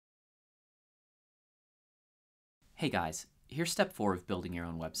Hey guys, here's step 4 of building your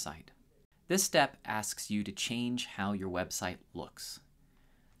own website. This step asks you to change how your website looks.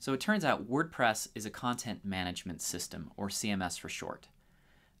 So it turns out WordPress is a content management system, or CMS for short.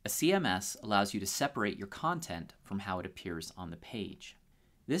 A CMS allows you to separate your content from how it appears on the page.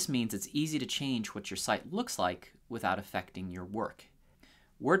 This means it's easy to change what your site looks like without affecting your work.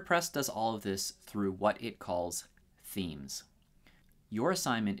 WordPress does all of this through what it calls themes. Your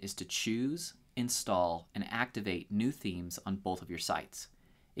assignment is to choose, install, and activate new themes on both of your sites.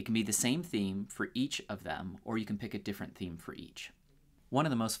 It can be the same theme for each of them, or you can pick a different theme for each. One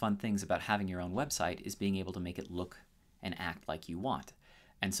of the most fun things about having your own website is being able to make it look and act like you want.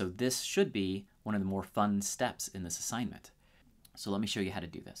 And so this should be one of the more fun steps in this assignment. So let me show you how to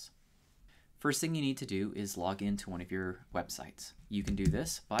do this. First thing you need to do is log into one of your websites. You can do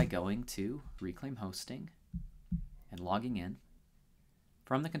this by going to Reclaim Hosting and logging in.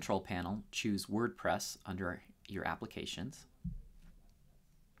 From the control panel, choose WordPress under your applications.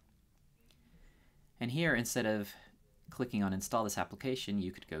 And here, instead of clicking on Install this application,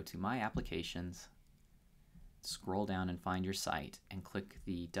 you could go to My Applications, scroll down and find your site, and click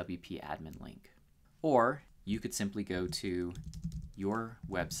the WP Admin link. Or you could simply go to your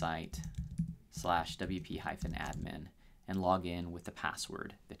website/WP-admin and log in with the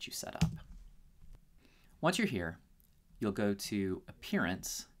password that you set up. Once you're here, you'll go to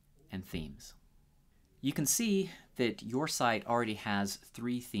Appearance and Themes. You can see that your site already has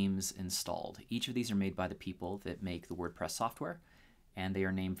 3 themes installed. Each of these are made by the people that make the WordPress software, and they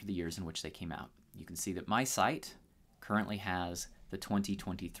are named for the years in which they came out. You can see that my site currently has the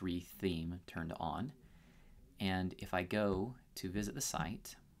 2023 theme turned on, and if I go to visit the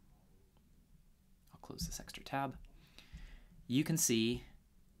site, I'll close this extra tab, you can see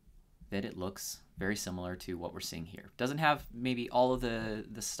that it looks very similar to what we're seeing here. Doesn't have maybe all of the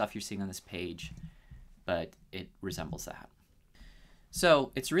stuff you're seeing on this page, but it resembles that.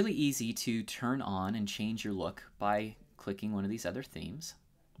 So it's really easy to turn on and change your look by clicking one of these other themes.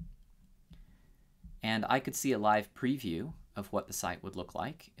 And I could see a live preview of what the site would look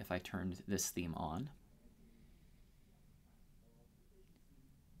like if I turned this theme on.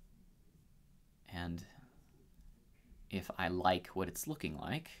 And if I like what it's looking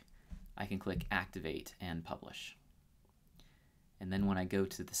like, I can click Activate and Publish. And then when I go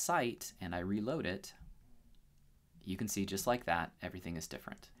to the site and I reload it, you can see just like that, everything is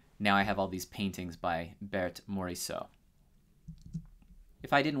different. Now I have all these paintings by Berthe Morisot.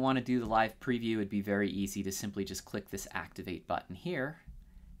 If I didn't want to do the live preview, it'd be very easy to simply just click this Activate button here.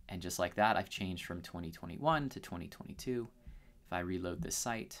 And just like that, I've changed from 2021 to 2022. If I reload this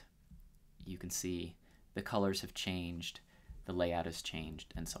site, you can see the colors have changed, the layout has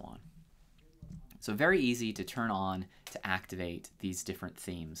changed, and so on. So very easy to turn on to activate these different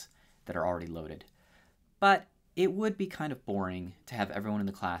themes that are already loaded. But it would be kind of boring to have everyone in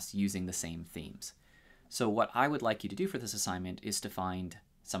the class using the same themes. So what I would like you to do for this assignment is to find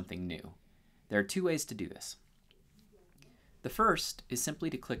something new. There are 2 ways to do this. The first is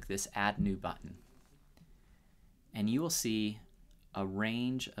simply to click this Add New button. And you will see a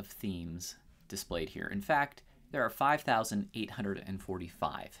range of themes displayed here. In fact, there are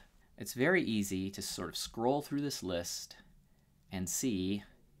 5,845. It's very easy to sort of scroll through this list and see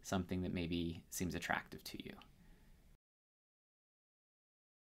something that maybe seems attractive to you.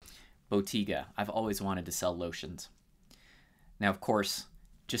 Bottega. I've always wanted to sell lotions. Now, of course,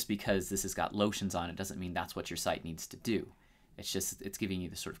 just because this has got lotions on it doesn't mean that's what your site needs to do. It's giving you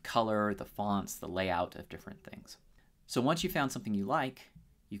the sort of color, the fonts, the layout of different things. So once you found something you like,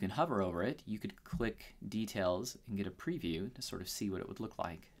 you can hover over it. You could click Details and get a preview to sort of see what it would look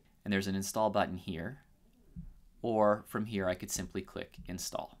like. And there's an Install button here. Or from here, I could simply click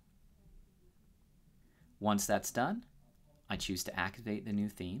Install. Once that's done, I choose to activate the new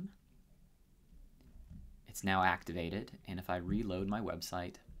theme. It's now activated, and if I reload my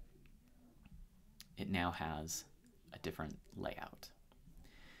website, it now has a different layout.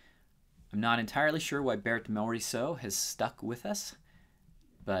 I'm not entirely sure why Berthe Morisot has stuck with us,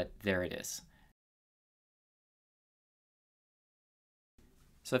 but there it is.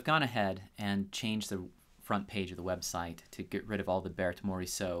 So I've gone ahead and changed the front page of the website to get rid of all the Berthe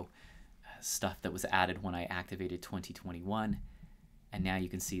Morisot stuff that was added when I activated 2021. And now you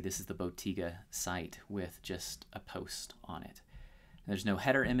can see this is the Bottega site with just a post on it. There's no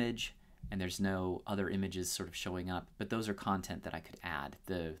header image, and there's no other images sort of showing up, but those are content that I could add.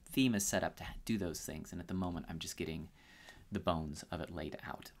 The theme is set up to do those things, and at the moment I'm just getting the bones of it laid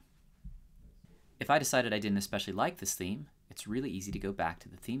out. If I decided I didn't especially like this theme, it's really easy to go back to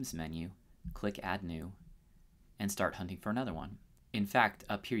the Themes menu, click Add New, and start hunting for another one. In fact,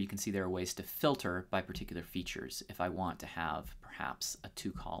 up here you can see there are ways to filter by particular features. If I want to have perhaps a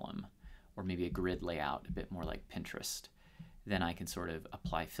 2-column or maybe a grid layout, a bit more like Pinterest, then I can sort of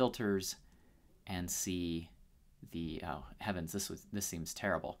apply filters and see the, oh heavens, this seems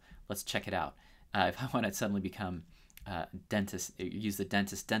terrible. Let's check it out. If I want to suddenly become dentist, use the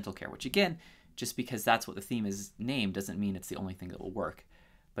dentist dental care, which again, just because that's what the theme is named doesn't mean it's the only thing that will work,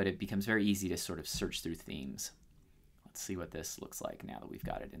 but it becomes very easy to sort of search through themes. Let's see what this looks like now that we've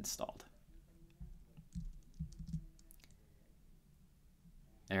got it installed.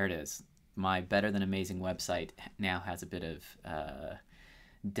 There it is. My Better Than Amazing website now has a bit of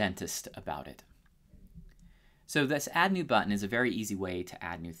dentist about it. So this Add New button is a very easy way to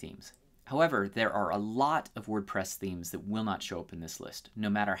add new themes. However, there are a lot of WordPress themes that will not show up in this list, no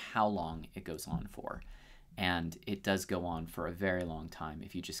matter how long it goes on for. And it does go on for a very long time.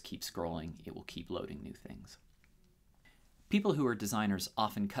 If you just keep scrolling, it will keep loading new things. People who are designers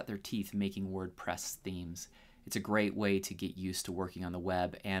often cut their teeth making WordPress themes. It's a great way to get used to working on the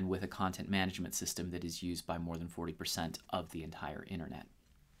web and with a content management system that is used by more than 40% of the entire internet.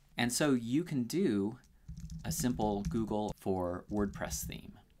 And so you can do a simple Google for WordPress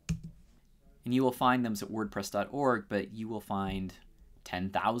theme. And you will find them at wordpress.org, but you will find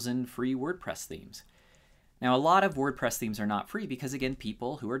 10,000 free WordPress themes. Now, a lot of WordPress themes are not free because, again,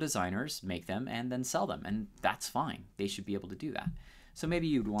 people who are designers make them and then sell them, and that's fine. They should be able to do that. So maybe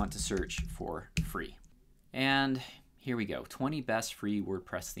you'd want to search for free. And here we go, 20 best free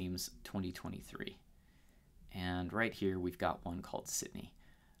WordPress themes 2023. And right here, we've got one called Sydney.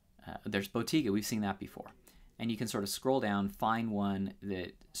 There's Botiga, we've seen that before. And you can sort of scroll down, find one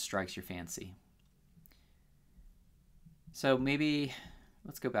that strikes your fancy. So maybe,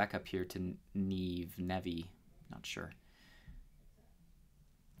 let's go back up here to Nevi, not sure.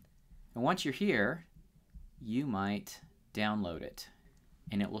 And once you're here, you might download it,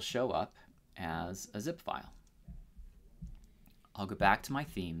 and it will show up as a zip file. I'll go back to my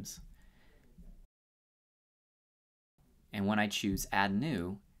themes, and when I choose Add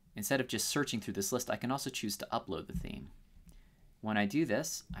New, instead of just searching through this list, I can also choose to upload the theme. When I do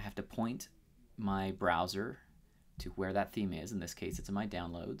this, I have to point my browser to where that theme is. In this case, it's in my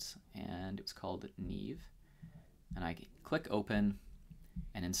downloads, and it was called Neve. And I click Open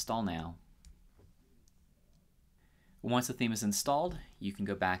and Install Now. Once the theme is installed, you can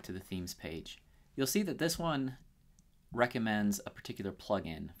go back to the themes page. You'll see that this one recommends a particular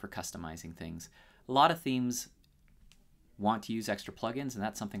plugin for customizing things. A lot of themes want to use extra plugins, and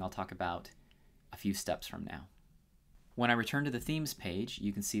that's something I'll talk about a few steps from now. When I return to the themes page,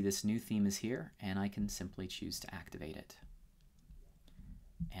 you can see this new theme is here, and I can simply choose to activate it.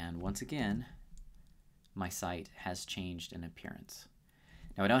 And once again, my site has changed in appearance.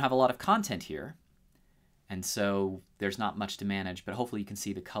 Now, I don't have a lot of content here, and so there's not much to manage, but hopefully you can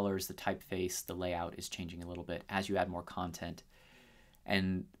see the colors, the typeface, the layout is changing a little bit as you add more content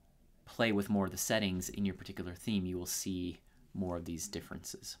and play with more of the settings in your particular theme. You will see more of these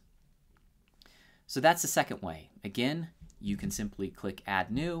differences. So that's the second way. Again, you can simply click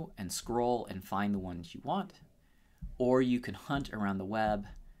Add New and scroll and find the ones you want, or you can hunt around the web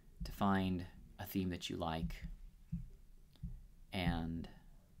to find a theme that you like and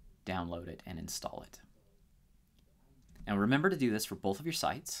download it and install it. Now remember to do this for both of your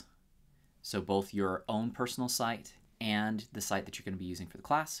sites, so both your own personal site and the site that you're going to be using for the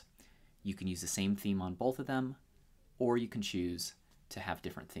class. You can use the same theme on both of them, or you can choose to have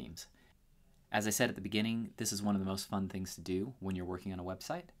different themes. As I said at the beginning, this is one of the most fun things to do when you're working on a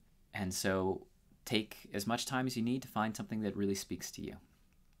website, and so take as much time as you need to find something that really speaks to you.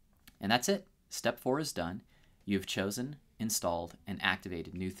 And that's it. Step 4 is done. You've chosen, installed, and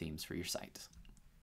activated new themes for your site.